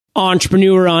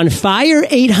Entrepreneur on Fire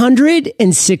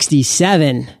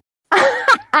 867.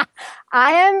 I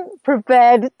am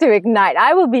prepared to ignite.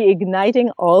 I will be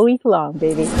igniting all week long,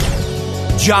 baby.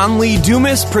 John Lee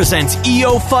Dumas presents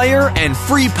EO Fire and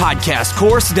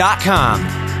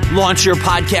freepodcastcourse.com. Launch your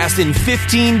podcast in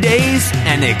 15 days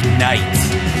and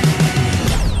ignite.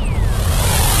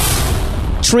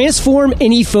 Transform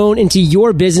any phone into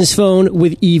your business phone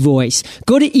with eVoice.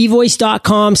 Go to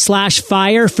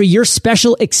evoice.com/fire for your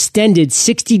special extended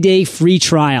 60-day free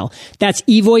trial. That's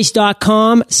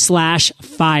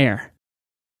evoice.com/fire.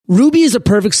 Ruby is a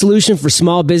perfect solution for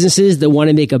small businesses that want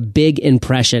to make a big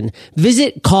impression.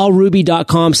 Visit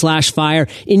callruby.com/fire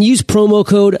and use promo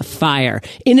code FIRE.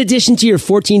 In addition to your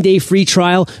 14-day free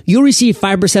trial, you'll receive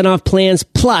 5% off plans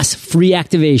plus free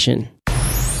activation.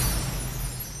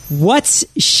 What's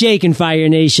shaking, Fire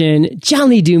Nation? John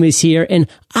Lee Dumas here, and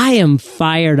I am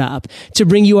fired up to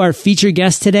bring you our featured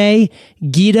guest today,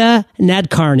 Geeta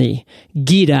Nadkarni.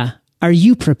 Geeta, are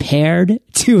you prepared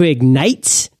to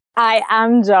ignite? I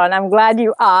am, John. I'm glad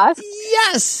you asked.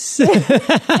 Yes!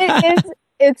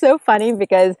 It's so funny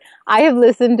because I have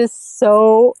listened to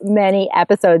so many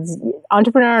episodes.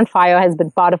 Entrepreneur on Fire has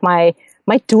been part of my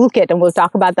toolkit, and we'll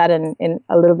talk about that in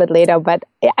a little bit later. But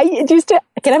it used to,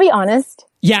 can I be honest?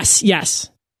 Yes. It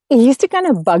used to kind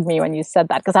of bug me when you said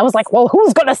that because I was like, well,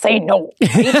 who's going to say no?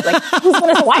 Right? Like, who's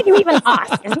going to say, why do you even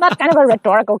ask? Isn't that kind of a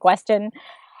rhetorical question?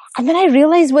 And then I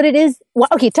realized what it is. Well,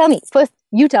 okay, tell me. First,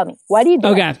 you tell me. Why do you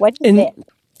do it? What is it?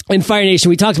 In Fire Nation,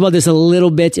 we talked about this a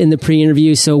little bit in the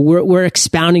pre-interview, so we're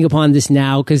expounding upon this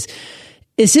now because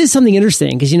this is something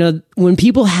interesting. Because, you know, when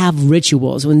people have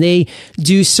rituals, when they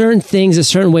do certain things a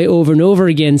certain way over and over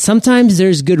again, sometimes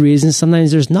there's good reasons,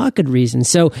 sometimes there's not good reasons.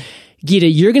 So, Geeta,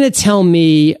 you're going to tell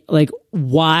me like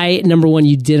why, number one,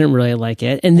 you didn't really like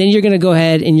it. And then you're going to go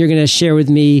ahead and you're going to share with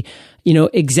me, you know,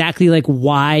 exactly like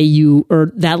why you,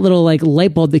 or that little like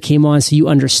light bulb that came on so you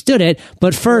understood it.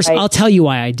 But first, I'll tell you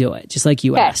why I do it, just like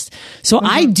you asked. So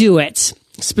I do it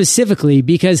specifically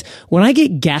because when I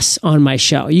get guests on my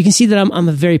show, you can see that I'm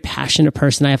a very passionate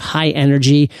person. I have high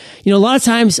energy. You know, a lot of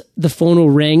times the phone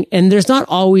will ring and there's not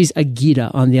always a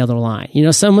Geeta on the other line. You know,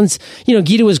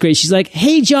 Geeta was great. She's like,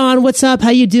 hey, John, what's up?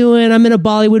 How you doing? I'm in a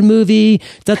Bollywood movie.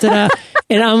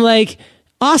 And I'm like,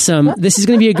 awesome. This is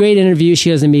going to be a great interview.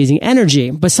 She has amazing energy.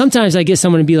 But sometimes I get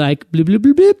someone to be like, bloop, bloop,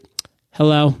 bloop, bloop.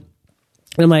 Hello.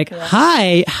 And I'm like,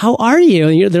 hi, how are you?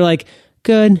 And they're like,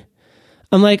 good.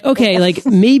 I'm like, okay, like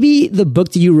maybe the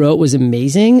book that you wrote was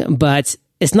amazing, but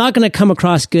it's not going to come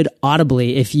across good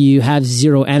audibly if you have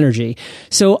zero energy.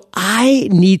 So I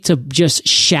need to just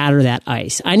shatter that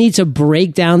ice. I need to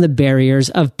break down the barriers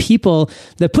of people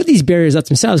that put these barriers up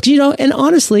themselves. 'Cause, you know, and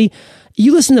honestly,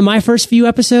 you listen to my first few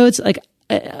episodes, like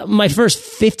my first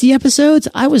 50 episodes,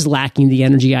 I was lacking the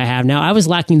energy I have now. I was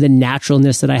lacking the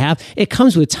naturalness that I have. It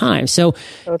comes with time. So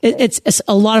it's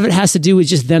a lot of it has to do with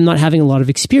just them not having a lot of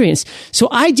experience. So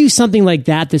I do something like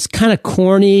that that's kind of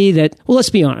corny that, well, let's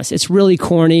be honest, it's really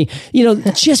corny, you know,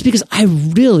 just because I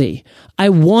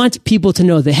want people to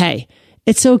know that, hey,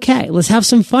 it's okay. Let's have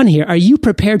some fun here. Are you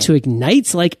prepared to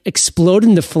ignite, like explode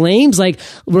into flames? Like,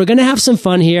 we're going to have some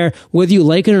fun here. Whether you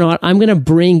like it or not, I'm going to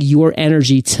bring your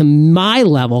energy to my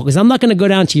level because I'm not going to go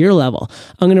down to your level.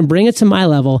 I'm going to bring it to my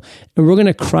level and we're going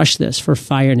to crush this for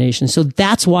Fire Nation. So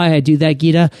that's why I do that,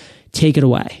 Geeta. Take it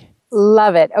away.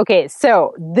 Love it. Okay.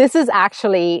 So this is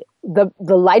actually the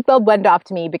light bulb went off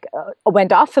for me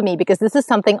because this is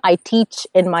something I teach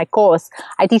in my course.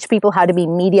 I teach people how to be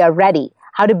media ready,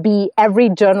 how to be every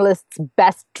journalist's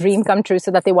best dream come true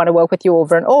so that they want to work with you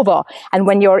over and over. And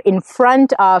when you're in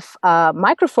front of a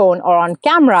microphone or on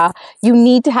camera, you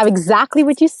need to have exactly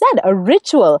what you said, a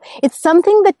ritual. It's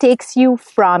something that takes you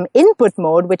from input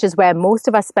mode, which is where most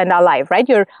of us spend our life, right?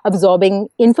 You're absorbing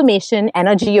information,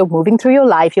 energy, you're moving through your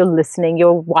life, you're listening,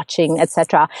 you're watching,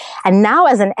 etc. And now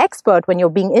as an expert, when you're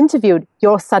being interviewed,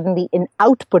 you're suddenly in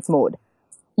output mode.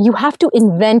 You have to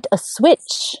invent a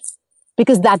switch,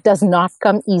 because that does not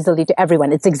come easily to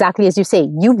everyone. It's exactly as you say.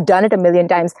 You've done it a million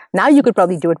times. Now you could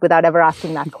probably do it without ever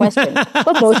asking that question.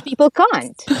 But most people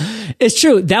can't. It's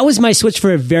true. That was my switch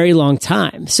for a very long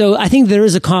time. So I think there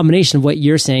is a combination of what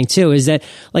you're saying too, is that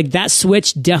like that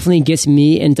switch definitely gets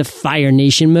me into Fire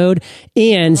Nation mode.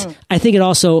 And I think it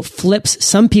also flips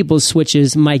some people's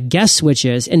switches, my guest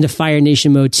switches, into Fire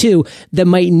Nation mode too, that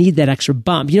might need that extra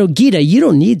bump. You know, Geeta, you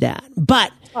don't need that.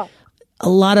 But a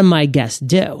lot of my guests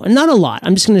do. And not a lot.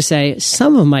 I'm just going to say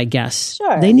some of my guests,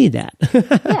 they need that.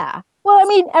 Yeah. Well, I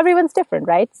mean, everyone's different,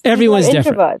 right? Everyone's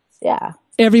different. Introverts. Yeah.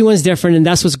 Everyone's different, and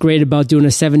that's what's great about doing a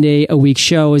 7-day-a-week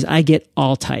show is I get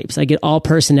all types. I get all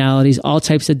personalities, all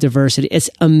types of diversity. It's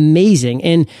amazing.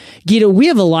 And Geeta, we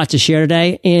have a lot to share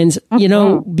today. And, you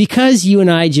know, because you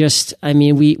and I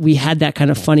we had that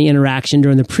kind of funny interaction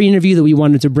during the pre-interview that we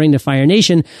wanted to bring to Fire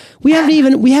Nation. We haven't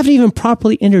even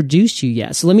properly introduced you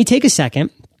yet. So let me take a second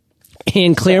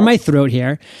and clear my throat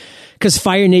here. Because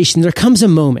Fire Nation, there comes a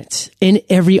moment in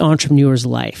every entrepreneur's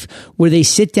life where they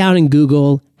sit down and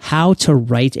Google how to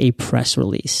write a press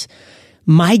release.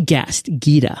 My guest,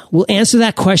 Geeta, will answer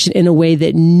that question in a way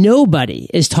that nobody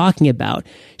is talking about.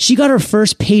 She got her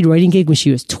first paid writing gig when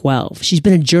she was 12. She's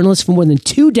been a journalist for more than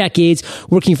 2 decades,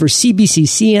 working for CBC,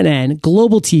 CNN,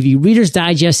 Global TV, Reader's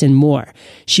Digest, and more.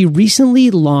 She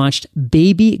recently launched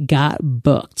Baby Got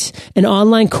Booked, an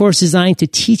online course designed to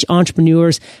teach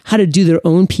entrepreneurs how to do their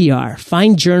own PR,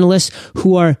 find journalists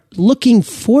who are looking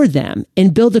for them,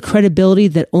 and build the credibility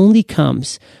that only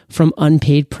comes from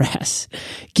unpaid press.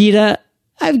 Geeta,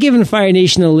 I've given Fire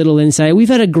Nation a little insight. We've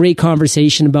had a great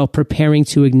conversation about preparing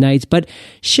to ignite, but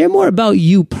share more about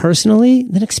you personally,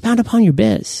 then expound upon your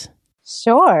biz.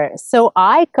 Sure. So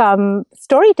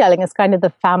storytelling is kind of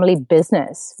the family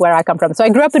business where I come from. So I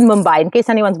grew up in Mumbai, in case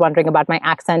anyone's wondering about my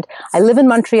accent. I live in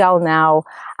Montreal now,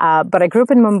 but I grew up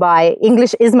in Mumbai.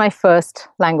 English is my first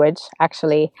language,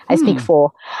 actually. I speak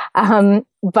 4.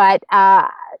 But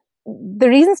the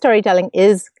reason storytelling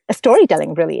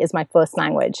really is my first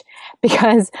language,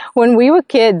 because when we were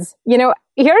kids, you know,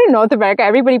 here in North America,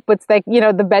 everybody puts like, you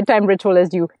know, the bedtime ritual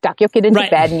is you tuck your kid into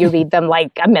bed and you read them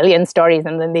like a million stories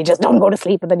and then they just don't go to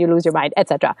sleep and then you lose your mind,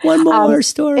 etc. One more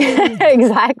story.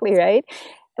 Exactly, right?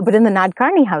 But in the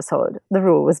Nadkarni household, the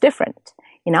rule was different.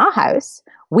 In our house,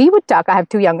 we would tuck, I have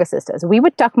 2 younger sisters, we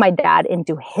would tuck my dad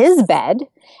into his bed.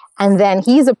 And then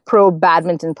he's a pro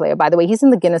badminton player. By the way, he's in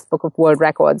the Guinness Book of World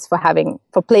Records for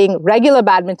playing regular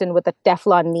badminton with a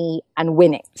Teflon knee and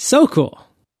winning. So cool.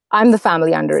 I'm the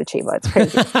family underachiever. It's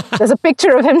crazy. There's a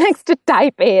picture of him next to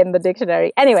type A in the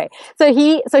dictionary. Anyway, so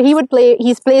he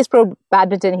plays pro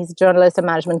badminton. He's a journalist, a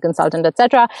management consultant,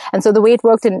 etc. And so the way it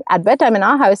worked at bedtime in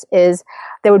our house is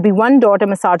there would be one daughter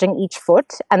massaging each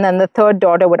foot, and then the third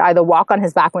daughter would either walk on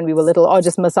his back when we were little or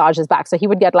just massage his back. So he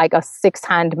would get like a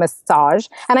 6-hand massage.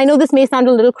 And I know this may sound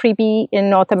a little creepy in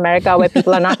North America where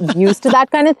people are not used to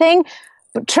that kind of thing.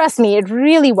 But trust me, it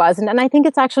really wasn't. And I think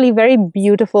it's actually very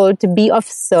beautiful to be of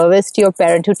service to your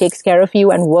parent who takes care of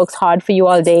you and works hard for you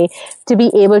all day, to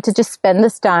be able to just spend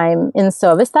this time in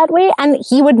service that way. And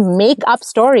he would make up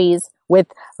stories with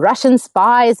Russian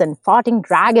spies and farting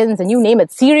dragons and you name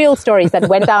it, serial stories that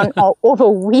went down over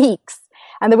weeks.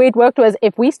 And the way it worked was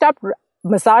if we stopped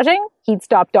massaging, he'd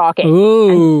stop talking.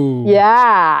 Ooh.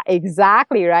 Yeah,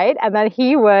 exactly, right? And then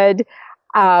he would...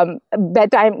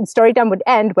 story time would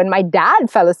end when my dad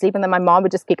fell asleep, and then my mom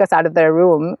would just kick us out of their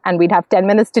room and we'd have 10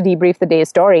 minutes to debrief the day's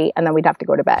story and then we'd have to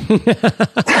go to bed.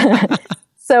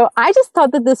 So I just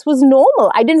thought that this was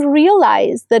normal. I didn't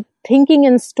realize that thinking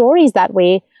in stories that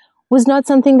way was not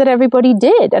something that everybody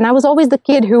did. And I was always the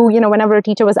kid who, you know, whenever a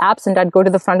teacher was absent, I'd go to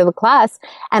the front of the class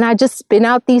and I'd just spin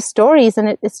out these stories,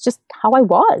 and it's just how I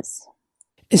was.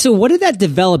 And so what did that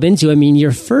develop into? I mean,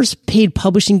 your first paid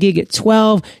publishing gig at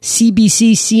 12,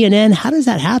 CBC, CNN, how does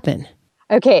that happen?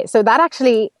 Okay, so that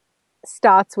actually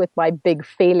starts with my big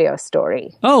failure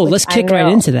story. Oh, let's kick right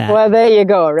into that. Well, there you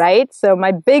go, right? So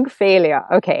my big failure.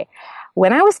 Okay,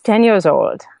 when I was 10 years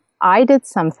old, I did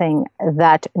something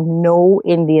that no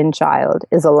Indian child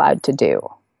is allowed to do.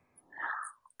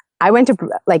 I went to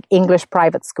like English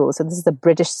private school. So this is the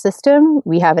British system.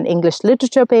 We have an English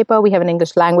literature paper. We have an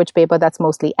English language paper that's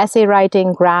mostly essay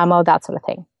writing, grammar, that sort of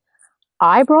thing.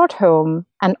 I brought home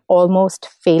an almost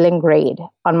failing grade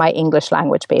on my English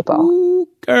language paper. Ooh,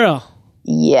 girl.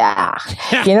 Yeah.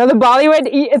 You know, the Bollywood,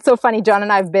 it's so funny. John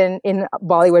and I have been in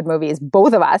Bollywood movies,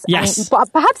 both of us. Yes. And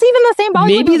perhaps even the same Bollywood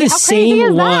movie. Maybe the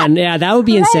same one. Yeah, that would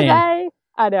be insane.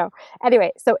 I know.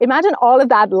 Anyway, so imagine all of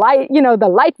that light, you know, the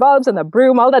light bulbs and the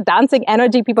broom, all the dancing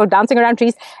energy, people dancing around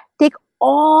trees. Take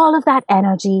all of that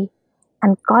energy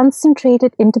and concentrate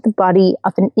it into the body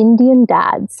of an Indian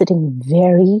dad sitting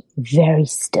very, very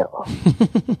still.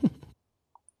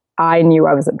 I knew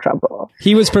I was in trouble.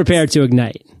 He was prepared to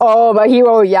ignite.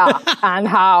 Yeah. And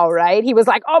how, right? He was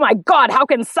like, oh my God, how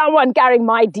can someone carrying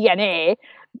my DNA,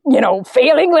 you know,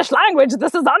 fail English language?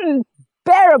 This is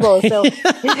unbearable. So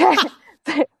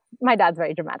my dad's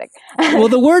very dramatic. Well,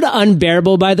 the word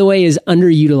unbearable, by the way, is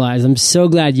underutilized. I'm so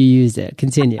glad you used it.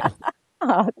 Continue.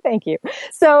 Oh, thank you.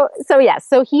 So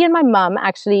he and my mom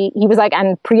actually, he was like,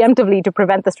 and preemptively to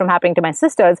prevent this from happening to my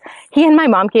sisters, he and my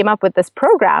mom came up with this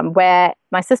program where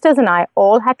my sisters and I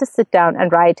all had to sit down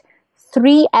and write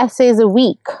 3 essays a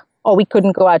week or we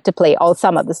couldn't go out to play all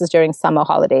summer. This is during summer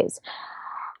holidays.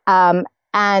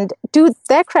 And to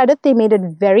their credit, they made it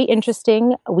very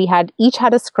interesting. We each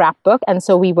had a scrapbook. And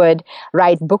so we would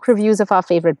write book reviews of our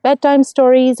favorite bedtime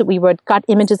stories. We would cut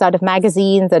images out of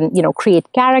magazines and, create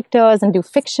characters and do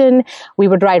fiction. We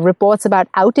would write reports about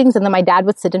outings. And then my dad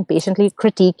would sit and patiently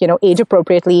critique, age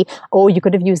appropriately. Oh, you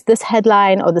could have used this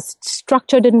headline, or the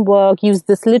structure didn't work. Use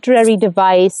this literary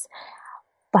device.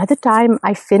 By the time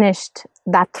I finished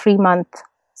that 3-month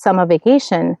summer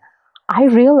vacation, I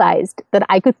realized that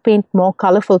I could paint more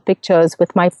colorful pictures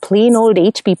with my plain old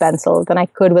HB pencil than I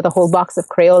could with a whole box of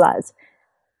Crayolas.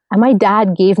 And my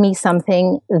dad gave me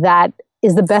something that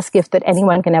is the best gift that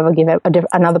anyone can ever give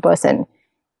another person.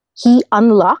 He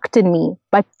unlocked in me,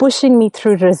 by pushing me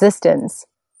through resistance,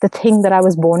 the thing that I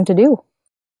was born to do.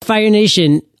 Fire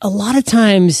Nation, a lot of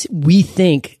times we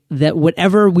think that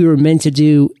whatever we were meant to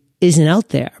do isn't out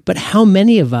there. But how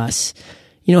many of us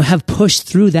have pushed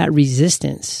through that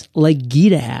resistance like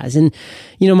Geeta has? And,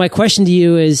 my question to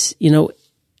you is,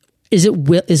 is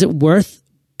it worth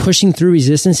pushing through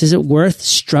resistance? Is it worth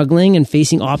struggling and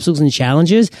facing obstacles and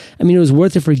challenges? I mean, it was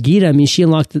worth it for Geeta. I mean, she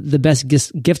unlocked the best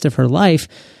gift of her life.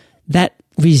 That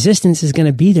resistance is going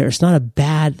to be there. It's not a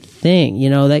bad thing.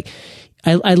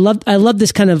 I love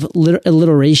this kind of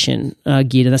alliteration,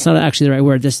 Geeta. That's not actually the right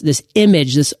word. This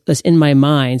image that's in my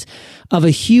mind of a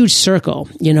huge circle,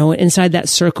 and inside that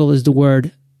circle is the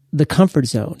word, the comfort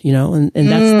zone, and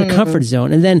that's the comfort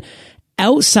zone. And then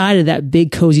outside of that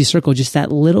big cozy circle, just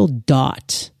that little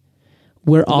dot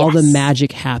where all the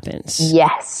magic happens.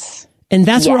 Yes. And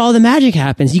that's where all the magic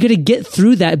happens. You got to get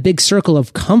through that big circle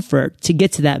of comfort to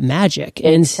get to that magic.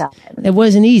 And it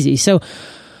wasn't easy. So,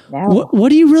 no. What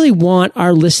do you really want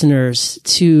our listeners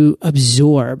to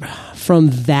absorb from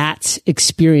that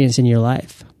experience in your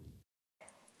life?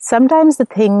 Sometimes the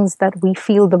things that we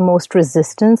feel the most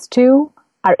resistance to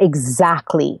are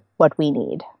exactly what we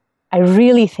need. I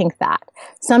really think that.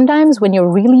 Sometimes when you're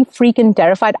really freaking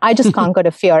terrified, I just conquered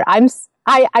a fear.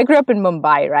 I grew up in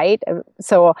Mumbai, right?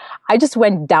 So I just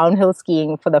went downhill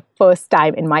skiing for the first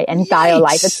time in my entire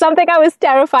life. It's something I was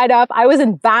terrified of. I was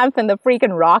in Banff in the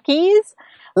freaking Rockies.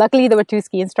 Luckily, there were 2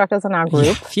 ski instructors in our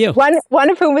group. One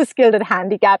of whom was skilled at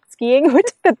handicap skiing, which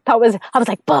I was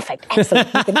like, perfect,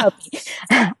 excellent, you can help me.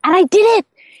 And I did it.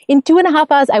 In 2.5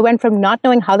 hours, I went from not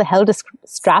knowing how the hell to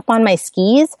strap on my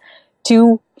skis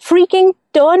to freaking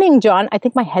turning, John. I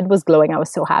think my head was glowing. I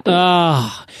was so happy.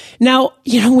 Now,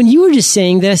 when you were just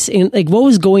saying this, and like what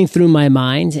was going through my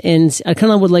mind, and I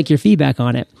kind of would like your feedback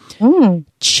on it.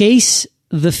 Chase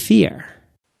the fear.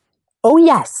 Oh,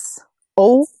 yes.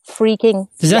 Oh, freaking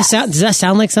does that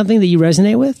sound like something that you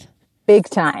resonate with? Big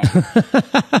time.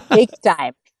 Big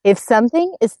time. If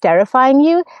something is terrifying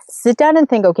you, sit down and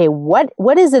think, okay,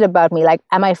 what is it about me? Like,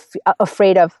 am I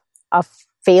afraid of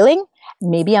failing?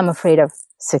 Maybe I'm afraid of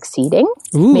succeeding.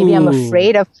 Ooh. Maybe I'm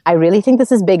afraid of, I really think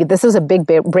this is big. This was a big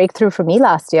breakthrough for me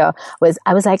last year.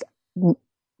 I was like,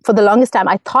 for the longest time,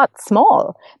 I thought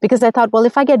small because I thought, well,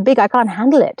 if I get big, I can't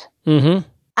handle it. Mm-hmm.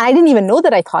 I didn't even know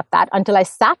that I thought that until I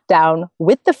sat down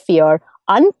with the fear,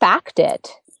 unpacked it,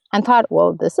 and thought,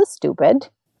 well, this is stupid.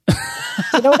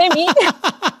 You know what I mean?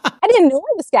 I didn't know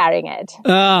I was carrying it.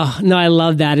 Oh, no, I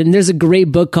love that. And there's a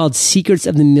great book called Secrets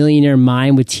of the Millionaire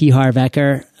Mind with T. Harv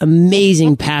Eker.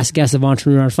 Amazing past guest of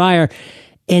Entrepreneur on Fire.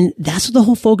 And that's what the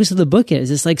whole focus of the book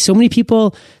is. It's like so many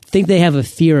people think they have a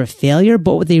fear of failure,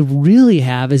 but what they really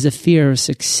have is a fear of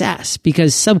success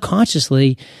because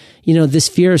subconsciously, this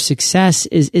fear of success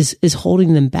is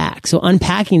holding them back. So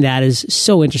unpacking that is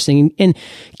so interesting. And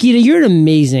Geeta, you're an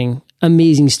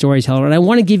amazing storyteller. And I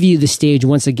want to give you the stage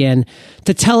once again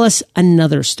to tell us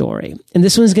another story. And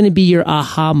this one's going to be your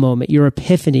aha moment, your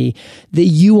epiphany that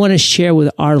you want to share with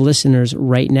our listeners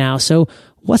right now. So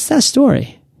what's that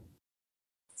story?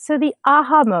 So the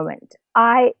aha moment,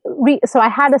 I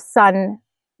had a son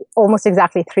almost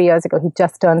exactly 3 years ago. He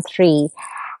just turned 3.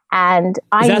 And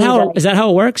is that how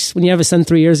it works? When you have a son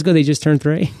 3 years ago, they just turned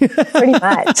 3? Pretty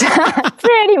much.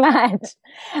 Pretty much.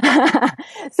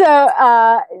 So,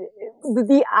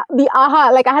 the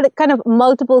aha, like I had kind of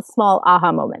multiple small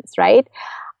aha moments, right?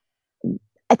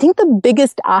 I think the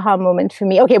biggest aha moment for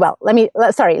me, okay, well, let me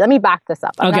back this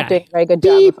up. I'm not doing a very good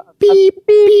job. Beep.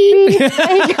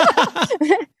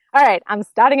 All right, I'm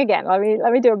starting again. Let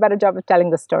me do a better job of telling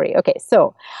the story. Okay,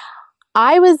 so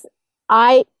I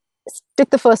took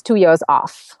the first 2 years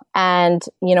off and,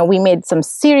 we made some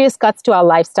serious cuts to our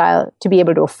lifestyle to be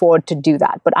able to afford to do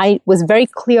that. But I was very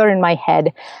clear in my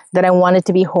head that I wanted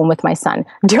to be home with my son.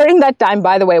 During that time,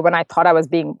 by the way, when I thought I was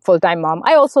being full-time mom,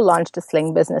 I also launched a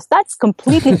sling business. That's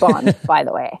completely bombed, by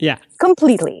the way. Yeah.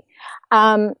 Completely.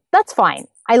 That's fine.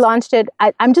 I launched it.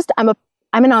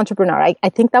 I'm an entrepreneur. I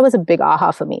think that was a big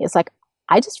aha for me. It's like,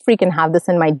 I just freaking have this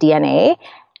in my DNA,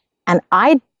 and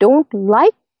I don't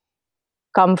like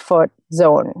comfort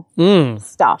zone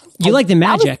stuff. You like the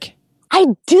magic. I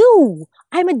do.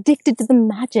 I'm addicted to the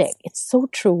magic. It's so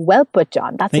true. Well put,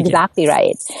 John. That's exactly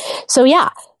right. So yeah.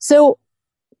 So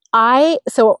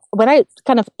when I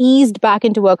kind of eased back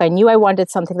into work, I knew I wanted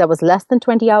something that was less than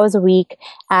 20 hours a week,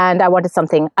 and I wanted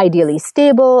something ideally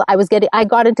stable. I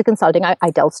got into consulting.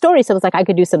 I tell stories. So it was like I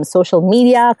could do some social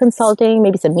media consulting,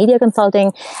 maybe some media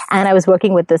consulting. And I was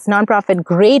working with this nonprofit,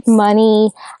 great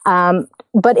money.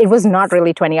 But it was not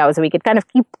really 20 hours a week. It kind of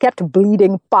kept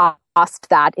bleeding past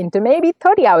that into maybe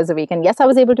 30 hours a week. And yes, I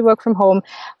was able to work from home,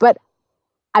 but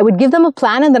I would give them a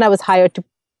plan, and then I was hired to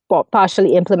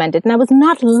partially implement it. And I was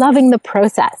not loving the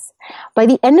process. By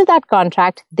the end of that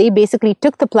contract, they basically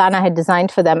took the plan I had designed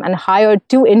for them and hired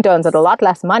 2 interns at a lot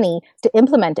less money to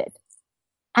implement it.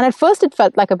 And at first it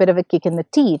felt like a bit of a kick in the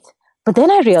teeth. But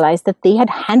then I realized that they had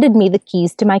handed me the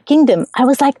keys to my kingdom. I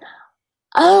was like,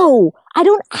 oh, I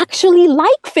don't actually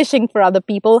like fishing for other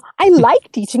people. I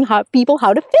like teaching people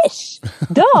how to fish.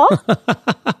 Duh. So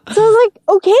I was like,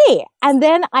 okay. And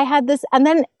then I had this, and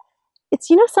then it's,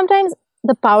 sometimes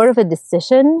the power of a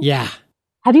decision. Yeah.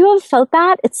 Have you ever felt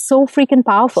that? It's so freaking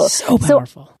powerful. So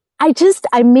powerful. So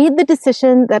I made the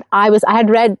decision that I had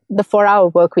read The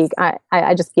 4-Hour Workweek.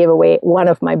 I just gave away one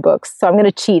of my books. So I'm going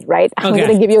to cheat, right? I'm going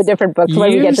to give you a different book when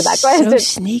we get to that question. So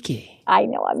sneaky. I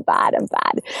know, I'm bad.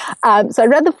 So I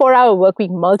read The 4-Hour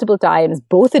Workweek multiple times,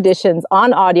 both editions,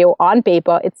 on audio, on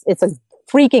paper. It's a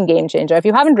freaking game changer. If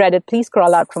you haven't read it, please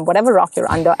crawl out from whatever rock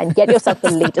you're under and get yourself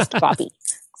the latest copy.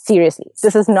 Seriously.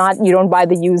 This is not, you don't buy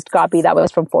the used copy that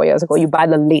was from 4 years ago. You buy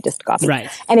the latest copy. Right.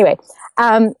 Anyway,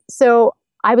 so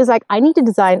I was like, I need to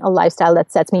design a lifestyle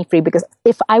that sets me free, because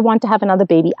if I want to have another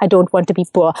baby, I don't want to be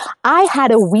poor. I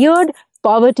had a weird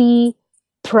poverty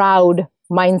proud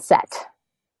mindset.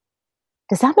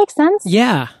 Does that make sense?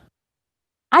 Yeah.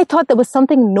 I thought there was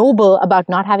something noble about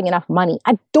not having enough money.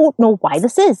 I don't know why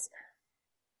this is.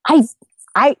 It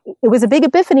was a big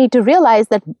epiphany to realize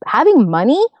that having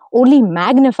money only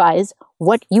magnifies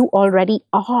what you already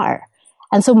are.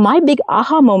 And so my big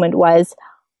aha moment was,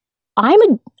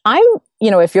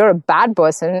 if you're a bad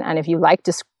person and if you like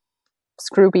to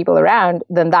screw people around,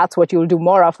 then that's what you'll do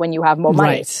more of when you have more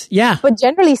money. Right. Yeah. But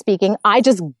generally speaking, I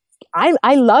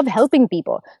love helping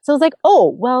people. So I was like,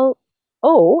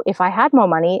 if I had more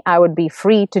money, I would be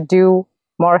free to do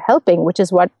more helping, which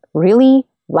is what really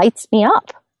lights me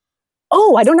up.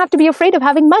 Oh, I don't have to be afraid of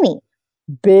having money.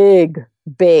 Big.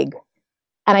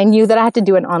 And I knew that I had to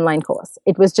do an online course.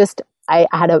 It was just, I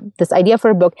had this idea for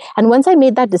a book. And once I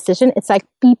made that decision, it's like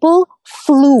people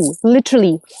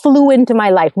literally flew into my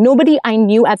life. Nobody I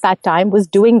knew at that time was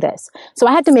doing this. So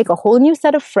I had to make a whole new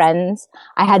set of friends.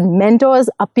 I had mentors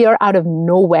appear out of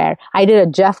nowhere. I did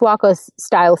a Jeff Walker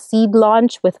style seed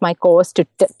launch with my course to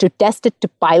test it, to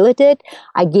pilot it.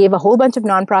 I gave a whole bunch of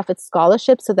nonprofit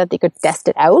scholarships so that they could test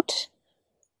it out.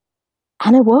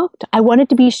 And it worked. I wanted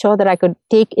to be sure that I could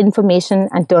take information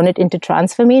and turn it into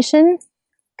transformation,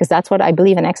 because that's what I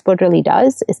believe an expert really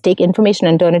does, is take information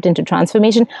and turn it into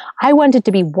transformation. I wanted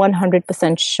to be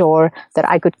 100% sure that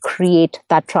I could create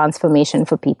that transformation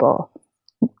for people.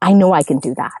 I know I can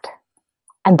do that.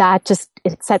 And that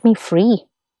it set me free.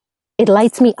 It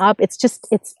lights me up.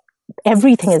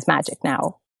 Everything is magic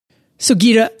now. So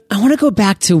Geeta, I want to go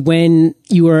back to when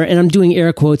you were, and I'm doing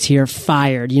air quotes here,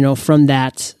 fired, from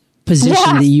that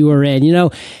position that you were in,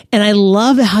 and I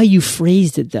love how you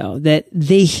phrased it though, that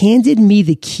they handed me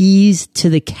the keys to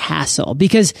the castle,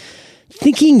 because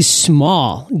thinking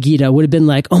small, Geeta, would have been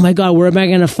like, oh my God, where am I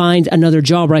going to find another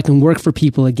job where I can work for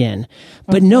people again?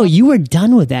 But no, you were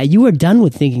done with that. You were done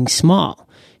with thinking small.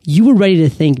 You were ready to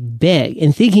think big,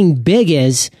 and thinking big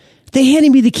is, they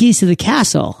handed me the keys to the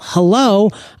castle. Hello,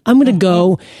 I'm going to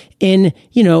go and,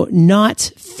 not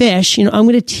fish. I'm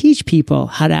going to teach people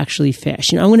how to actually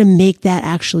fish. I'm going to make that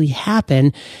actually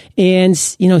happen. And,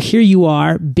 here you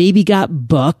are, baby got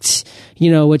booked,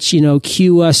 which,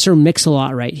 cue Sir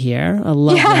Mix-a-Lot right here. I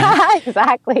love that.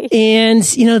 Exactly. And,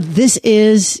 this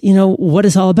is, what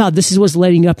it's all about. This is what's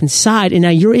lighting up inside. And now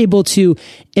you're able to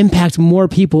impact more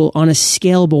people on a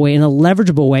scalable way, in a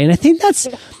leverageable way. And I think that's,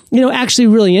 actually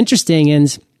really interesting.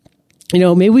 And,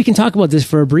 maybe we can talk about this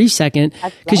for a brief second,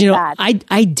 because,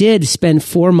 I did spend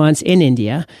 4 months in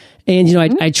India, and,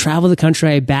 I traveled the country,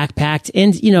 I backpacked,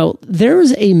 and, there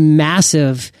was a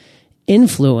massive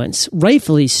influence,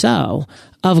 rightfully so,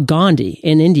 of Gandhi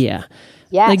in India.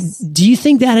 Yes. Do you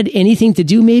think that had anything to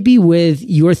do maybe with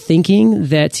your thinking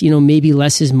that, maybe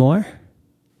less is more?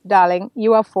 darling,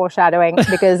 you are foreshadowing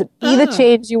because be the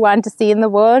change you want to see in the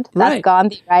world. That's Right.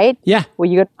 Gandhi, right? Yeah. Were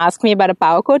you going to ask me about a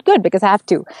power quote? Good, because I have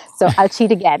to. So I'll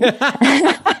cheat again.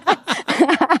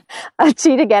 I'll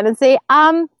cheat again and say,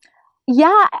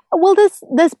 yeah, well,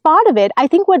 this part of it, I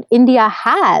think what India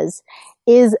has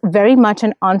is very much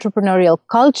an entrepreneurial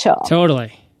culture.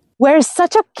 Totally. Where it's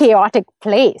such a chaotic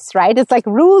place, right? It's like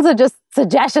rules are just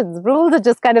suggestions. Rules are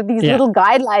just kind of these little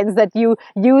guidelines that you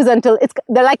use until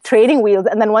they're like training wheels.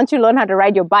 And then once you learn how to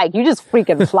ride your bike, you just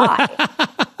freaking fly.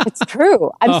 It's true.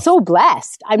 I'm so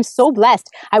blessed. I'm so blessed.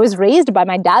 I was raised by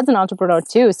my dad's an entrepreneur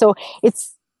too. So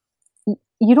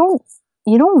you don't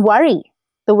worry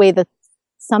the way that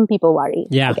some people worry,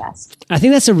 I guess. I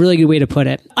think that's a really good way to put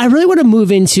it. I really want to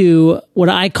move into what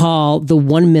I call the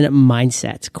 1 minute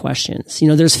mindset questions.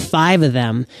 There's 5 of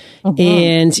them.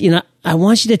 And, I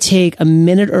want you to take a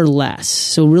minute or less.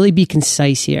 So really be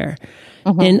concise here.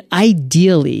 And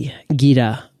ideally,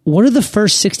 Geeta, what do the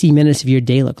first 60 minutes of your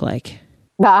day look like?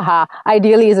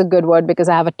 Ideally is a good word because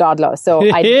I have a toddler. So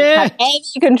I don't have any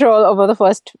control over the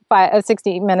first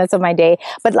 60 minutes of my day.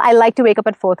 But I like to wake up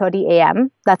at 4:30 a.m.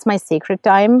 That's my sacred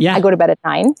time. Yeah. I go to bed at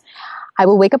 9. I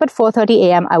will wake up at 4:30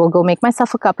 a.m. I will go make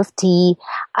myself a cup of tea.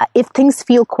 If things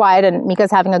feel quiet and Mika's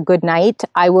having a good night,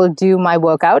 I will do my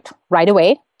workout right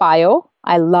away. Bio.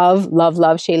 I love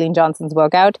Shailene Johnson's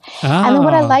workout. And then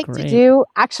what I like to do,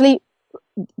 actually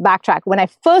backtrack. When I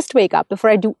first wake up,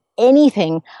 before I do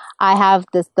anything, I have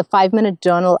the 5-minute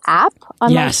journal app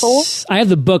on my phone. Yes, I have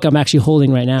the book I'm actually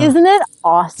holding right now. Isn't it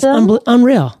awesome?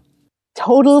 Unreal.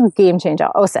 Total game changer.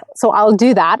 So I'll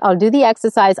do that. I'll do the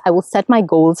exercise. I will set my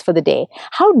goals for the day.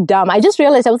 How dumb. I just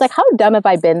realized, I was like, how dumb have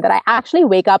I been that I actually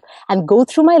wake up and go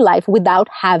through my life without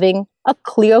having a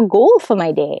clear goal for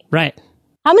my day? Right.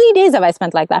 How many days have I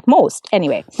spent like that? Most,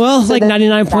 anyway. Well, so like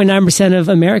 99.9% of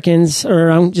Americans,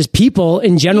 or just people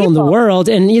in general in the world.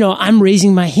 And, I'm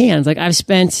raising my hands. Like I've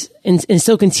spent and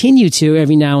still continue to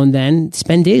every now and then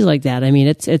spend days like that. I mean,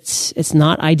 it's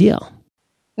not ideal.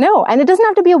 No, and it doesn't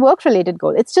have to be a work-related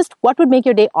goal. It's just what would make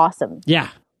your day awesome. Yeah.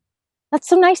 That's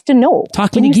so nice to know.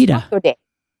 Talking to Geeta.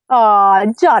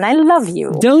 Oh, John, I love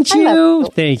you. Don't you?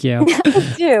 Thank you.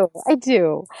 I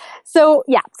do. So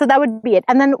that would be it.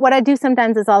 And then what I do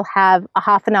sometimes is I'll have a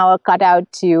half an hour cut out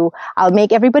I'll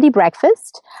make everybody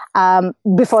breakfast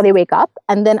before they wake up.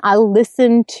 And then I'll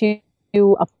listen to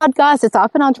a podcast. It's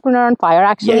often Entrepreneur on Fire,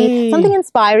 actually. Yay. Something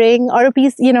inspiring, or a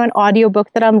piece, an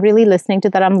audiobook that I'm really listening to,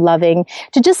 that I'm loving,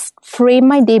 to just frame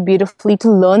my day beautifully, to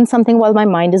learn something while my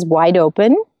mind is wide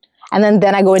open. And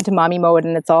then I go into mommy mode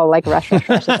and it's all like rush. And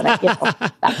that's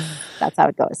how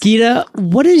it goes. Geeta,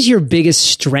 what is your biggest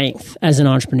strength as an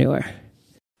entrepreneur?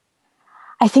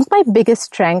 I think my biggest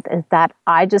strength is that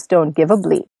I just don't give a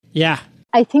bleep. Yeah.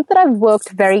 I think that I've worked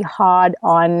very hard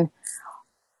on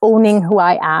owning who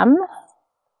I am.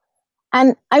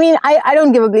 And I mean, I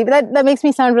don't give a bleep. That makes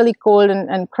me sound really cold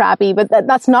and crappy, but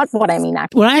that's not what I mean,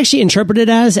 actually. What I actually interpret it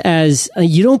as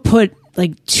you don't put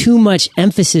like too much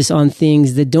emphasis on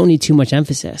things that don't need too much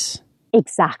emphasis.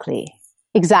 Exactly.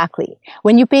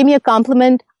 When you pay me a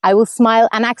compliment, I will smile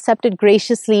and accept it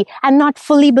graciously and not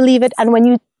fully believe it. And when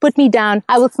you put me down,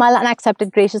 I will smile and accept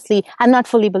it graciously and not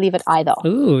fully believe it either.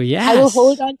 Ooh, yes. I will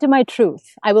hold on to my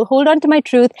truth.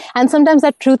 And sometimes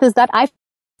that truth is that I'm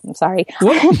sorry.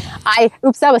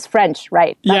 That was French,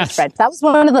 right? That was French. That was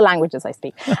one of the languages I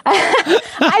speak.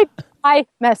 I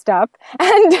messed up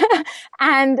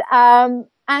and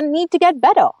need to get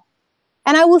better.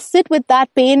 And I will sit with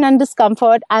that pain and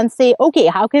discomfort and say, okay,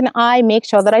 how can I make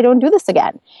sure that I don't do this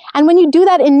again? And when you do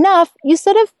that enough, you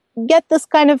sort of get this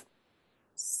kind of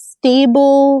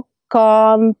stable,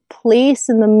 calm place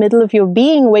in the middle of your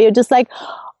being where you're just like,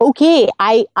 okay,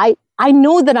 I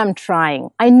know that I'm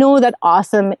trying. I know that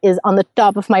awesome is on the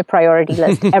top of my priority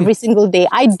list every single day.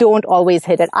 I don't always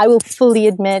hit it. I will fully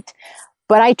admit,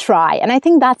 but I try. And I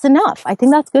think that's enough. I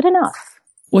think that's good enough.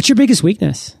 What's your biggest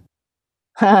weakness?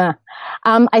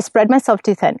 I spread myself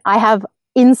too thin. I have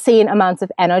insane amounts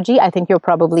of energy. I think you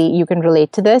can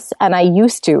relate to this. And I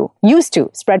used to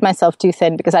spread myself too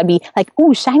thin because I'd be like,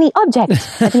 ooh, shiny object.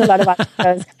 I think a lot of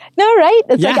entrepreneurs. No, right?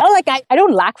 It's I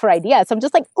don't lack for ideas. So I'm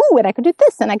just like, ooh, and I could do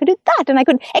this and I could do that and I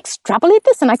could extrapolate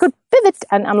this and I could pivot.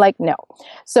 And I'm like, no.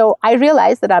 So I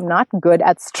realized that I'm not good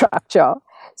at structure.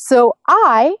 So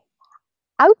I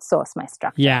outsource my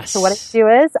structure. Yes. So what I do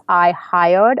is I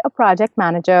hired a project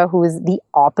manager who is the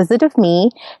opposite of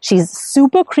me. She's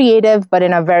super creative, but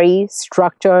in a very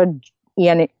structured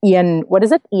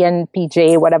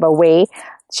ENPJ, whatever way,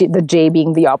 the J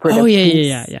being the operative. Oh,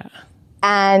 yeah.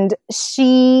 And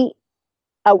she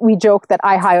we joke that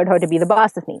I hired her to be the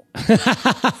boss of me.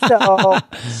 So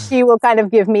she will kind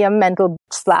of give me a mental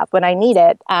slap when I need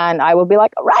it. And I will be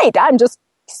like, right, I'm just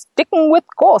sticking with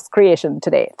course creation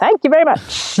today. Thank you very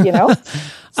much. You know?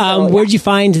 Where'd you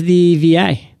find the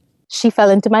VA? She fell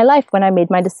into my life when I made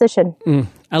my decision.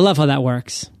 I love how that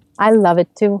works. I love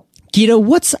it too. Geeta,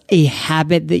 what's a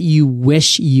habit that you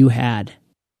wish you had?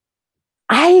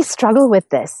 I struggle with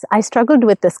this. I struggled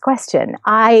with this question.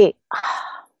 Every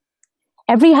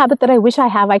habit that I wish I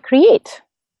have, I create.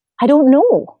 I don't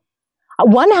know.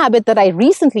 One habit that I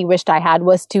recently wished I had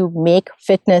was to make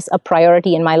fitness a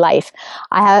priority in my life.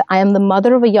 I am the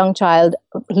mother of a young child.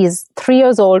 He's 3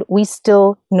 years old. We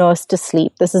still nurse to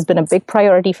sleep. This has been a big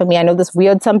priority for me. I know this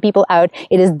weird some people out.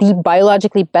 It is the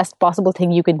biologically best possible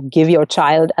thing you can give your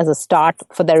child as a start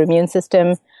for their immune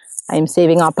system. I'm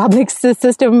saving our public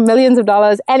system millions of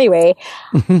dollars. Anyway,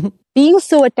 being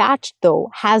so attached, though,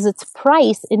 has its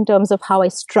price in terms of how I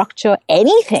structure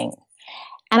anything.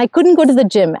 And I couldn't go to the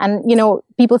gym. And, you know,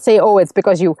 people say, oh, it's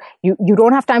because you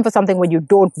don't have time for something when you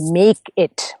don't make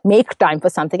time for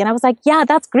something. And I was like, yeah,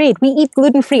 that's great. We eat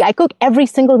gluten-free. I cook every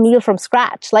single meal from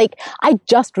scratch. Like, I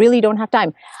just really don't have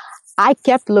time. I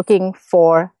kept looking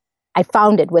I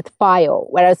found it with Bio,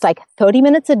 where it's like 30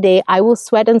 minutes a day. I will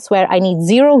sweat and swear. I need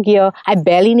zero gear. I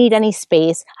barely need any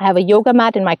space. I have a yoga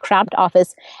mat in my cramped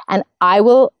office. And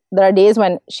there are days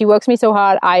when she works me so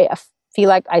hard, I feel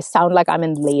like I sound like I'm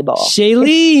in labor.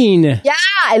 Shailene. Yeah,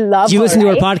 I love her. Do you listen to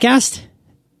her podcast?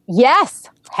 Yes.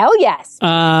 Hell yes.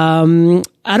 I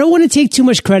don't want to take too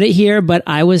much credit here, but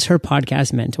I was her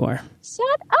podcast mentor.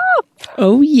 Shut up.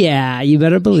 Oh, yeah. You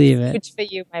better believe it. Good for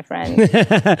you, my friend.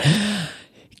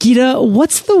 Geeta,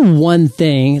 what's the one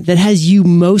thing that has you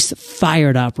most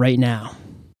fired up right now?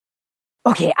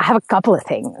 Okay, I have a couple of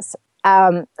things.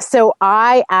 So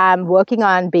I am working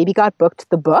on Baby Got Booked,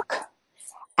 the book.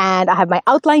 And I have my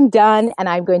outline done, and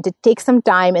I'm going to take some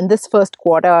time in this first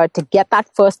quarter to get that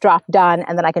first draft done,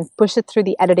 and then I can push it through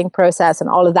the editing process and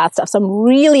all of that stuff. So I'm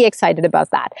really excited about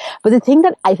that. But the thing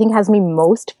that I think has me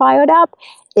most fired up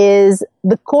is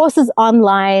the course is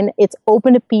online. It's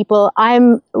open to people.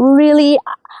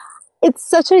 It's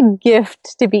such a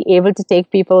gift to be able to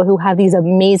take people who have these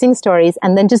amazing stories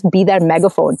and then just be their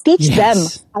megaphone. Teach them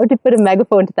how to put a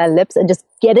megaphone to their lips and just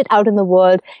get it out in the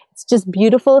world. It's just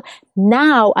beautiful.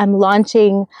 Now I'm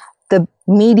launching the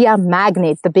Media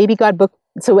Magnate, the Baby God book.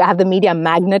 So I have the Media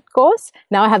Magnet course.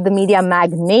 Now I have the Media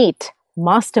Magnate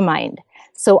Mastermind.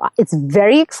 So it's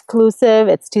very exclusive.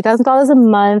 It's $2,000 a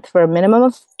month for a minimum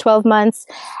of 12 months.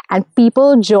 And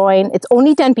people join. It's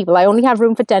only 10 people. I only have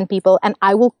room for 10 people. And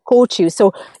I will coach you.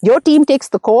 So your team takes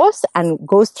the course and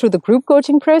goes through the group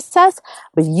coaching process.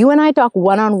 But you and I talk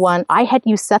one-on-one. I help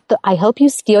you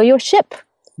steer your ship.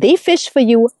 They fish for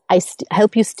you. I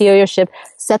help you steer your ship.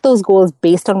 Set those goals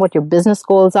based on what your business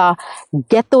goals are.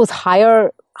 Get those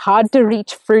higher hard to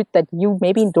reach fruit that you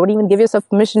maybe don't even give yourself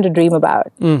permission to dream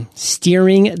about.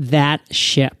 Steering that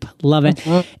ship. Love it.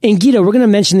 And Geeta, we're going to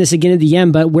mention this again at the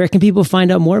end, but where can people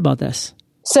find out more about this?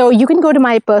 So you can go to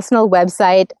my personal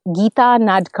website,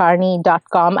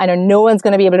 GeetaNadkarni.com. I know no one's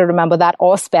going to be able to remember that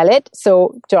or spell it.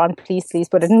 So John, please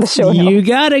put it in the show notes. You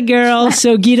got it, girl.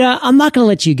 So Geeta, I'm not going to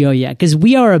let you go yet because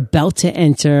we are about to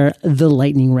enter the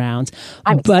lightning round.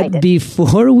 I'm excited. But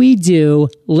before we do,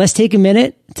 let's take a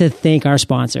minute to thank our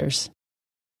sponsors.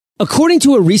 According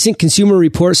to a recent Consumer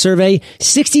Report survey,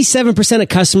 67% of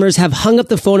customers have hung up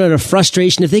the phone out of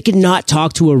frustration if they could not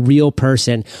talk to a real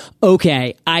person.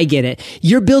 Okay, I get it.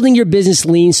 You're building your business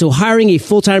lean, so hiring a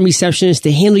full-time receptionist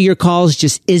to handle your calls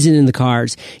just isn't in the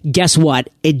cards. Guess what?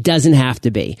 It doesn't have to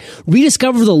be.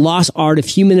 Rediscover the lost art of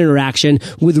human interaction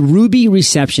with Ruby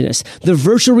Receptionist, the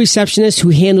virtual receptionist who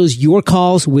handles your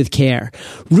calls with care.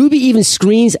 Ruby even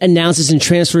screens, announces, and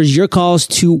transfers your calls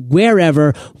to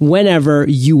wherever, whenever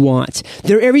you want.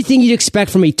 They're everything you'd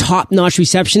expect from a top-notch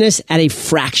receptionist at a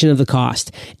fraction of the cost.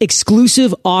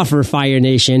 Exclusive offer, Fire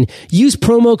Nation. Use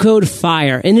promo code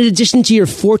FIRE. And in addition to your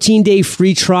 14-day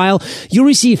free trial, you'll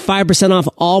receive 5% off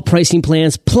all pricing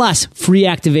plans plus free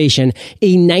activation,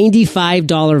 a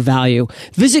 $95 value.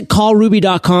 Visit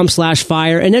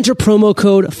callruby.com/fire and enter promo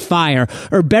code FIRE.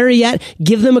 Or better yet,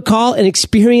 give them a call and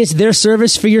experience their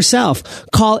service for yourself.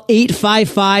 Call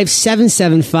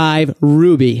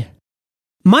 855-775-RUBY.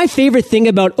 My favorite thing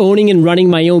about owning and running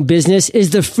my own business is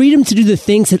the freedom to do the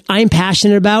things that I'm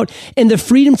passionate about and the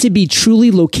freedom to be truly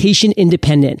location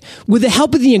independent. With the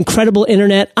help of the incredible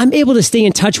internet, I'm able to stay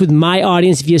in touch with my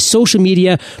audience via social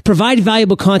media, provide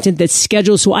valuable content that's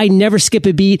scheduled so I never skip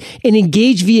a beat, and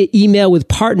engage via email with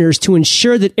partners to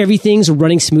ensure that everything's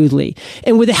running smoothly.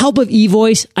 And with the help of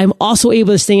eVoice, I'm also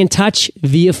able to stay in touch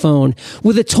via phone.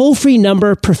 With a toll-free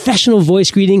number, professional voice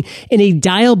greeting, and a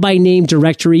dial-by-name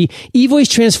directory,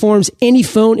 eVoice transforms any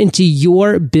phone into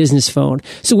your business phone.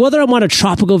 So whether I'm on a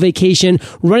tropical vacation,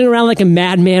 running around like a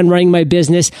madman running my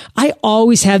business, I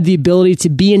always have the ability to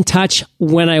be in touch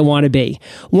when I want to be.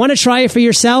 Want to try it for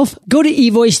yourself? Go to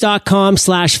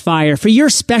evoice.com/fire for your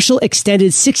special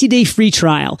extended 60-day free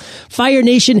trial. Fire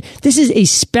Nation, this is a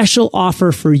special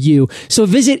offer for you. So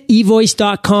visit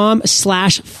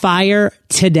evoice.com/fire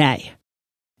today.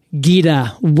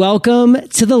 Geeta, welcome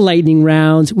to the lightning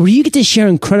round where you get to share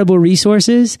incredible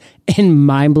resources and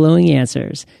mind-blowing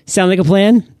answers. Sound like a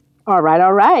plan? All right,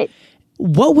 all right.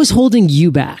 What was holding you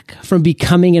back from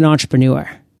becoming an entrepreneur?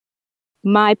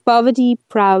 My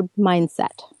poverty-proud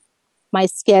mindset, my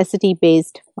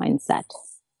scarcity-based mindset,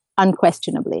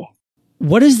 unquestionably.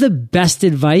 What is the best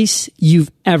advice you've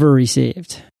ever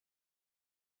received?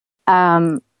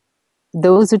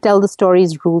 Those who tell the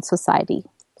stories rule society,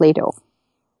 Plato.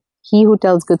 He who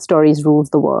tells good stories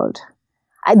rules the world.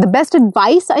 The best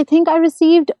advice I think I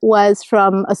received was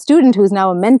from a student who's now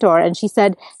a mentor. And she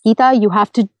said, Geeta, you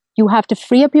have to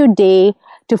free up your day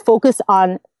to focus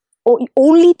on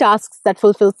only tasks that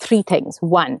fulfill three things.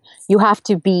 One, you have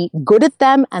to be good at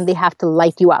them and they have to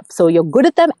light you up. So you're good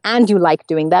at them and you like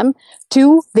doing them.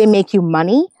 Two, they make you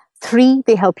money. Three,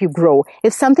 they help you grow.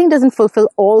 If something doesn't fulfill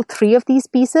all three of these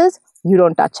pieces, you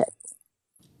don't touch it.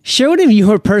 Share one of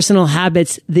your personal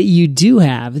habits that you do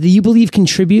have that you believe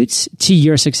contributes to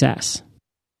your success.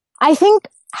 I think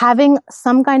having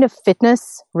some kind of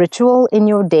fitness ritual in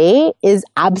your day is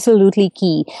absolutely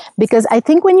key, because I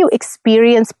think when you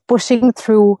experience pushing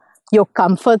through your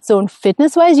comfort zone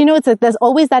fitness-wise, it's like there's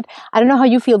always that, I don't know how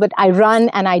you feel, but I run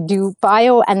and I do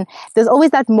bio, and there's always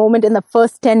that moment in the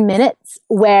first 10 minutes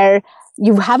where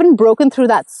you haven't broken through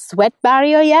that sweat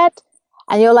barrier yet.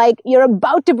 And you're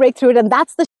about to break through it. And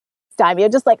that's the time. You're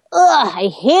just like, ugh, I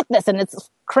hate this. And it's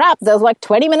crap. There's like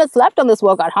 20 minutes left on this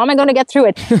workout. How am I going to get through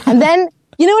it? And then,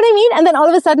 you know what I mean? And then all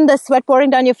of a sudden there's sweat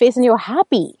pouring down your face and you're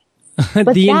happy.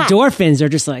 But the endorphins are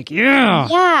just like, yeah.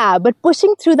 Yeah. But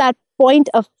pushing through that point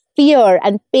of fear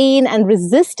and pain and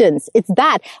resistance, it's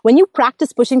that. When you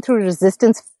practice pushing through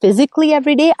resistance physically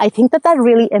every day, I think that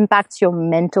really impacts your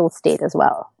mental state as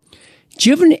well. Do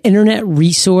you have an internet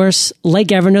resource like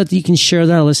Evernote that you can share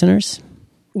with our listeners?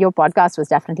 Your podcast was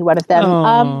definitely one of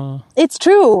them. It's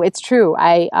true. It's true.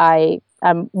 I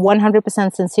am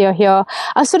 100% sincere here.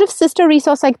 A sort of sister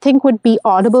resource I think would be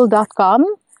audible.com.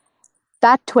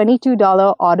 That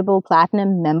 $22 Audible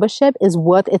Platinum membership is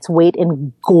worth its weight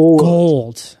in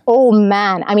gold. Oh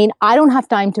man. I mean, I don't have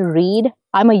time to read.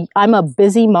 I'm a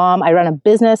busy mom. I run a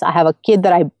business. I have a kid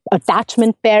that I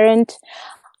attachment parent.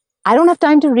 I don't have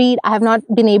time to read. I have not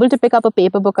been able to pick up a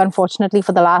paper book, unfortunately,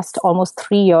 for the last almost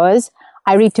 3 years.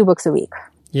 I read 2 books a week.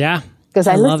 Yeah. Because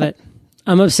I love it.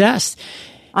 I'm obsessed.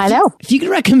 I know. If you could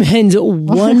recommend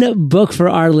one book for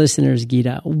our listeners,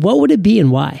 Geeta, what would it be and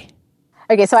why?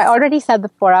 Okay, so I already said the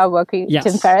 4-Hour Workweek, yes.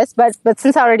 Tim Ferriss, but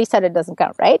since I already said it, doesn't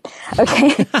count, right?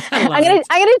 Okay. I'm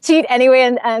gonna cheat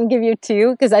anyway and give you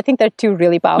 2, because I think they're 2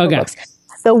 really powerful books.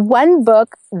 The one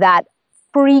book that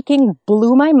freaking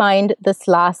blew my mind this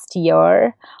last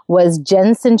year was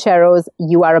Jen Sincero's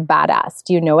You Are a Badass.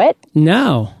 Do you know it?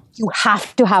 No. You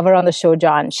have to have her on the show,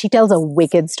 John. She tells a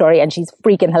wicked story and she's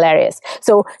freaking hilarious.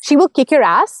 So she will kick your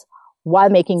ass while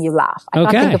making you laugh. I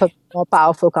can't think of a more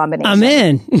powerful combination. I'm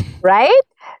in. Right?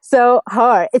 So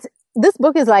this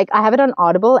book is like, I have it on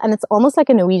Audible and it's almost like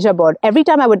an Ouija board. Every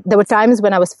time there were times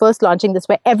when I was first launching this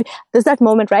where there's that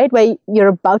moment, right, where you're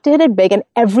about to hit it big and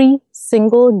every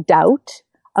single doubt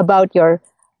about your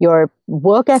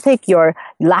work ethic, your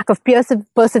lack of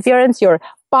perseverance, your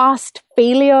past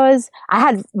failures. I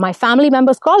had my family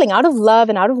members calling out of love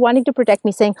and out of wanting to protect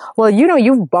me saying, well,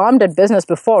 you've bombed at business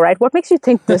before, right? What makes you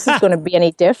think this is going to be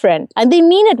any different? And they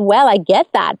mean it well. I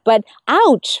get that. But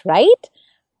ouch, right?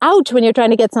 Ouch when you're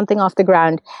trying to get something off the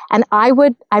ground. And I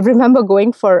remember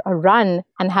going for a run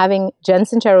and having Jen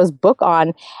Sincero's book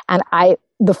on. And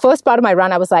the first part of my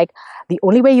run, I was like, the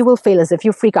only way you will fail is if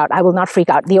you freak out. I will not freak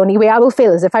out. The only way I will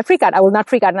fail is if I freak out. I will not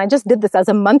freak out. And I just did this as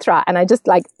a mantra. And I just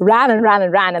ran and ran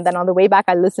and ran. And then on the way back,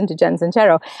 I listened to Jen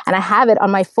Sincero. And I have it on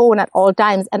my phone at all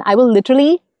times. And I will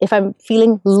literally if I'm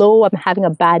feeling low, I'm having a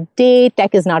bad day,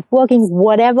 tech is not working,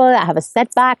 whatever, I have a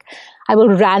setback, I will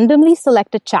randomly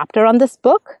select a chapter on this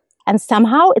book, and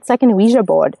somehow it's like an Ouija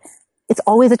board. It's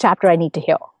always a chapter I need to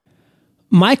hear.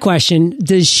 My question,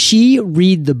 does she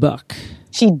read the book?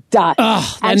 She does.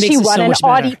 Oh, that and makes she it won so an much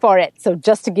better. Audie for it. So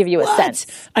just to give you a sense.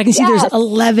 I can see there's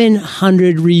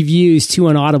 1,100 reviews too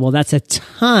on Audible. That's a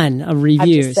ton of reviews.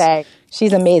 I'm just saying,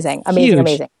 she's amazing. Huge.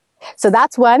 Amazing. So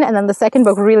that's one. And then the second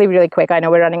book, really, really quick, I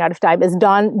know we're running out of time, is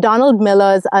Donald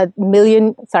Miller's A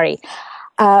Million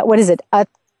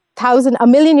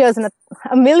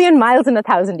Miles in a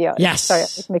Thousand Years. Yes. Sorry,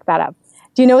 let's make that up.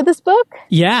 Do you know this book?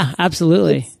 Yeah,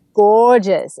 absolutely. It's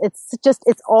gorgeous.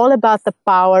 It's all about the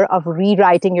power of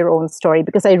rewriting your own story,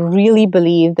 because I really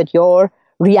believe that your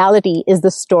reality is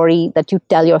the story that you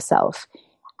tell yourself.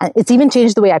 And it's even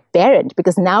changed the way I parent,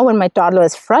 because now when my toddler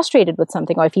is frustrated with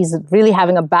something, or if he's really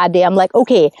having a bad day, I'm like,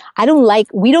 okay,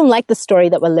 we don't like the story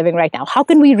that we're living right now. How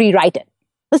can we rewrite it?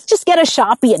 Let's just get a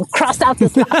Sharpie and cross out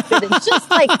this last bit and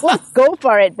just let's go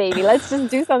for it, baby. Let's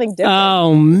just do something different.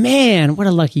 Oh man, what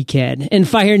a lucky kid. And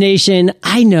Fire Nation,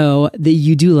 I know that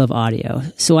you do love audio.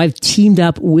 So I've teamed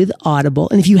up with Audible.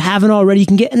 And if you haven't already, you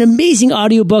can get an amazing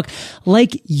audiobook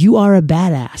like You Are a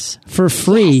Badass for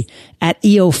free at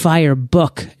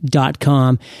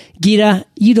eofirebook.com. Geeta,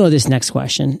 you know this next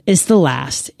question. It's the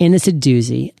last, and it's a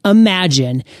doozy.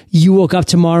 Imagine you woke up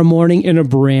tomorrow morning in a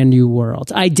brand new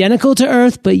world, identical to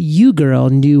Earth, but you,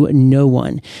 girl, knew no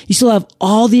one. You still have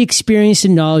all the experience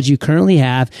and knowledge you currently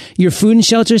have. Your food and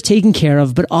shelter is taken care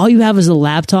of, but all you have is a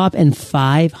laptop and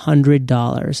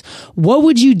 $500. What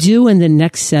would you do in the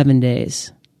next 7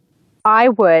 days? I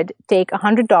would take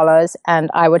 $100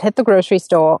 and I would hit the grocery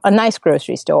store, a nice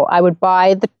grocery store. I would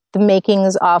buy the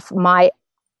makings of my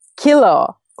killer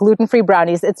gluten-free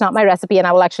brownies. It's not my recipe, and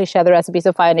I will actually share the recipe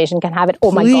so Fire Nation can have it.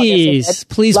 Oh my God.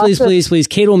 Please.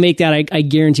 Kate will make that. I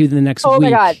guarantee you in the next week. Oh my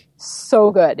God.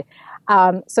 So good.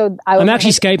 I'm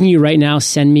actually Skyping you right now.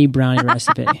 Send me brownie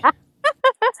recipe.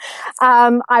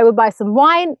 I would buy some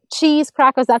wine, cheese,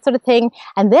 crackers, that sort of thing.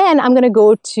 And then I'm going to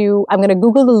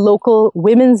Google the local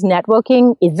women's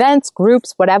networking events,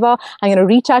 groups, whatever. I'm going to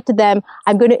reach out to them.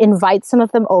 I'm going to invite some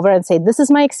of them over and say, this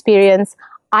is my experience.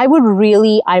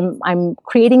 I'm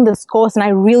creating this course and I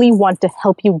really want to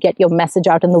help you get your message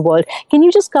out in the world. Can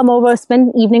you just come over,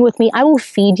 spend an evening with me? I will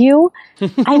feed you.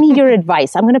 I need your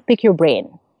advice. I'm going to pick your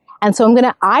brain. And so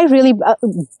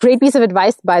great piece of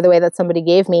advice, by the way, that somebody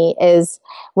gave me is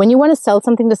when you want to sell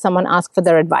something to someone, ask for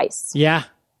their advice. Yeah.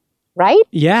 Right?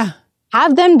 Yeah.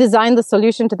 Have them design the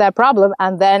solution to their problem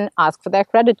and then ask for their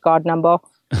credit card number.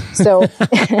 So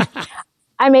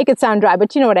I make it sound dry,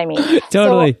 but you know what I mean.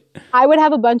 Totally. So I would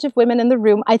have a bunch of women in the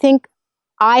room. I think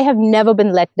I have never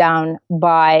been let down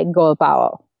by girl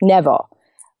power. Never.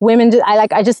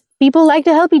 People like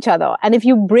to help each other. And if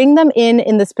you bring them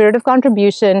in the spirit of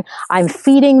contribution, I'm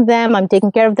feeding them, I'm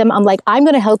taking care of them. I'm like, I'm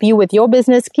going to help you with your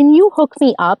business. Can you hook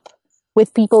me up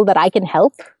with people that I can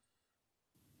help?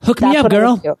 Hook me up,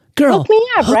 girl. Girl. Hook me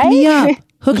up, right? Hook me up.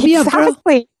 Hook me up, girl.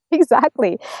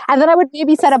 Exactly. And then I would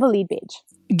maybe set up a lead page.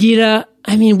 Geeta,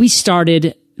 we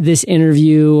started this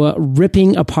interview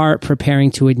ripping apart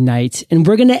Preparing to Ignite, and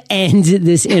we're going to end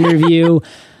this interview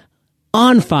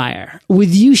on fire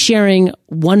with you sharing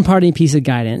one parting piece of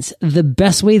guidance, the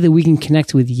best way that we can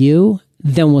connect with you,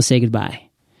 then we'll say goodbye.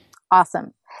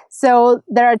 Awesome. So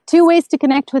there are two ways to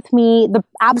connect with me. The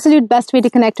absolute best way to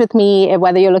connect with me,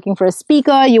 whether you're looking for a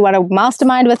speaker, you want to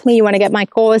mastermind with me, you want to get my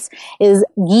course, is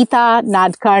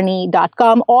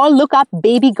GeetaNadkarni.com, or look up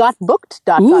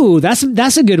babygotbooked.com. Ooh,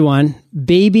 that's a good one.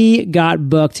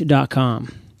 Babygotbooked.com.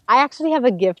 I actually have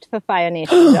a gift for Fire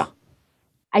Nation.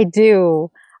 I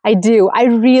do. I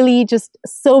really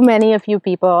so many of you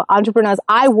people, entrepreneurs,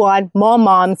 I want more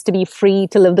moms to be free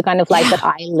to live the kind of life that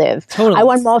I live. Totally. I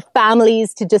want more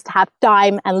families to just have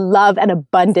time and love and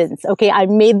abundance. Okay. I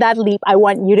made that leap. I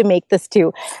want you to make this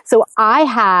too. So I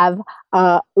have,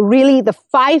 really the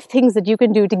 5 things that you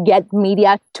can do to get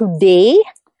media today,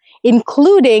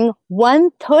 including one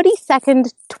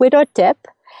 30-second Twitter tip,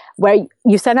 where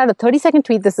you send out a 30-second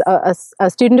tweet. This a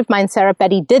student of mine, Sarah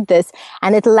Petty, did this,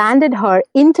 and it landed her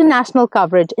international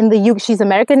coverage in the UK. She's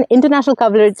American, international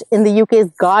coverage in the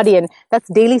UK's Guardian. That's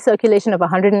daily circulation of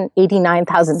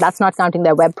 189,000. That's not counting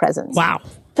their web presence. Wow.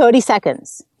 30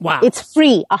 seconds. Wow. It's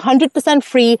free, 100%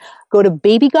 free. Go to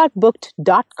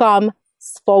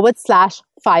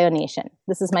babygotbooked.com/Fire Nation.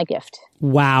 This is my gift.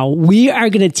 Wow. We are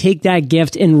going to take that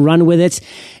gift and run with it.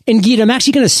 And Geeta, I'm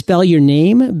actually going to spell your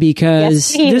name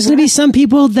because there's going to be some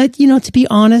people that, to be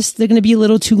honest, they're going to be a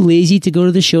little too lazy to go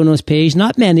to the show notes page.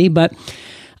 Not many, but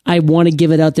I want to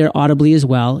give it out there audibly as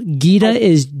well. Geeta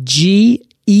is Geeta.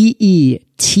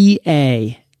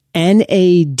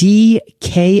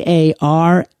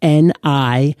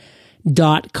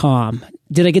 EETANadkarni.com.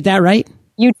 Did I get that right?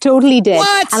 You totally did.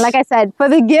 What? And like I said, for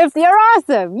the gift, you're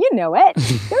awesome. You know it.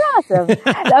 You're awesome.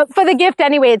 For the gift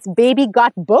anyway, it's baby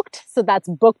got booked. So that's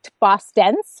booked past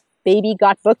tense. Baby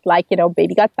got booked, like,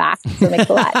 baby got back. So make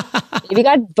the lie.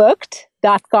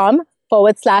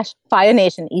 babygotbooked.com/Fire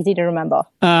Nation. Easy to remember.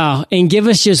 Oh, and give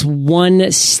us just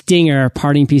one stinger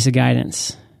parting piece of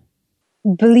guidance.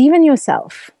 Believe in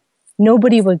yourself.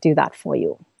 Nobody will do that for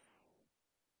you.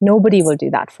 Nobody will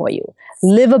do that for you.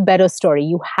 Live a better story.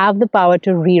 You have the power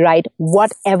to rewrite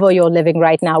whatever you're living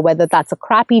right now, whether that's a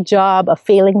crappy job, a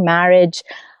failing marriage,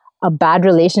 a bad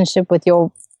relationship with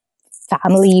your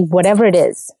family, whatever it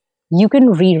is. You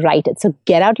can rewrite it. So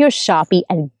get out your Sharpie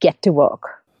and get to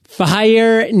work.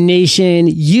 Fire Nation,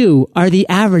 you are the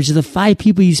average of the 5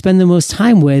 people you spend the most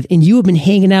time with, and you have been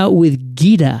hanging out with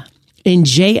Geeta and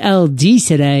JLD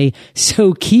today.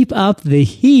 So keep up the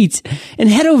heat and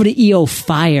head over to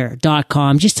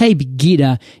eofire.com. Just type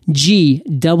Geeta,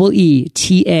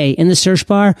 Geeta, in the search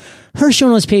bar. Her show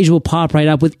notes page will pop right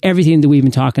up with everything that we've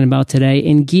been talking about today.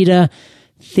 And Geeta,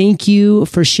 thank you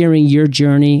for sharing your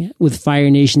journey with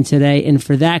Fire Nation today. And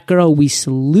for that, girl, we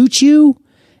salute you,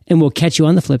 and we'll catch you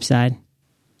on the flip side.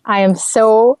 I am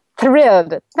so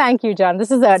thrilled. Thank you, John.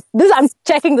 I'm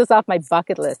checking this off my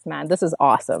bucket list, man. This is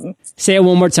awesome. Say it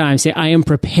one more time. Say, I am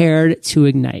prepared to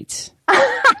ignite.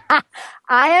 I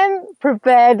am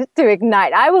prepared to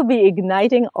ignite. I will be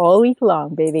igniting all week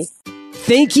long, baby.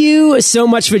 Thank you so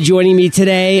much for joining me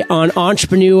today on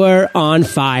Entrepreneur on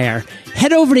Fire.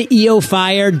 Head over to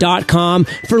eofire.com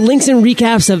for links and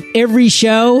recaps of every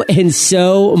show and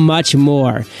so much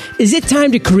more. Is it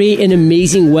time to create an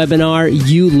amazing webinar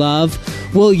you love?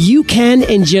 Well, you can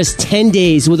in just 10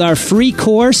 days with our free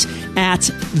course at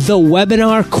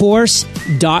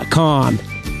thewebinarcourse.com.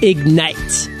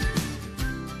 Ignite.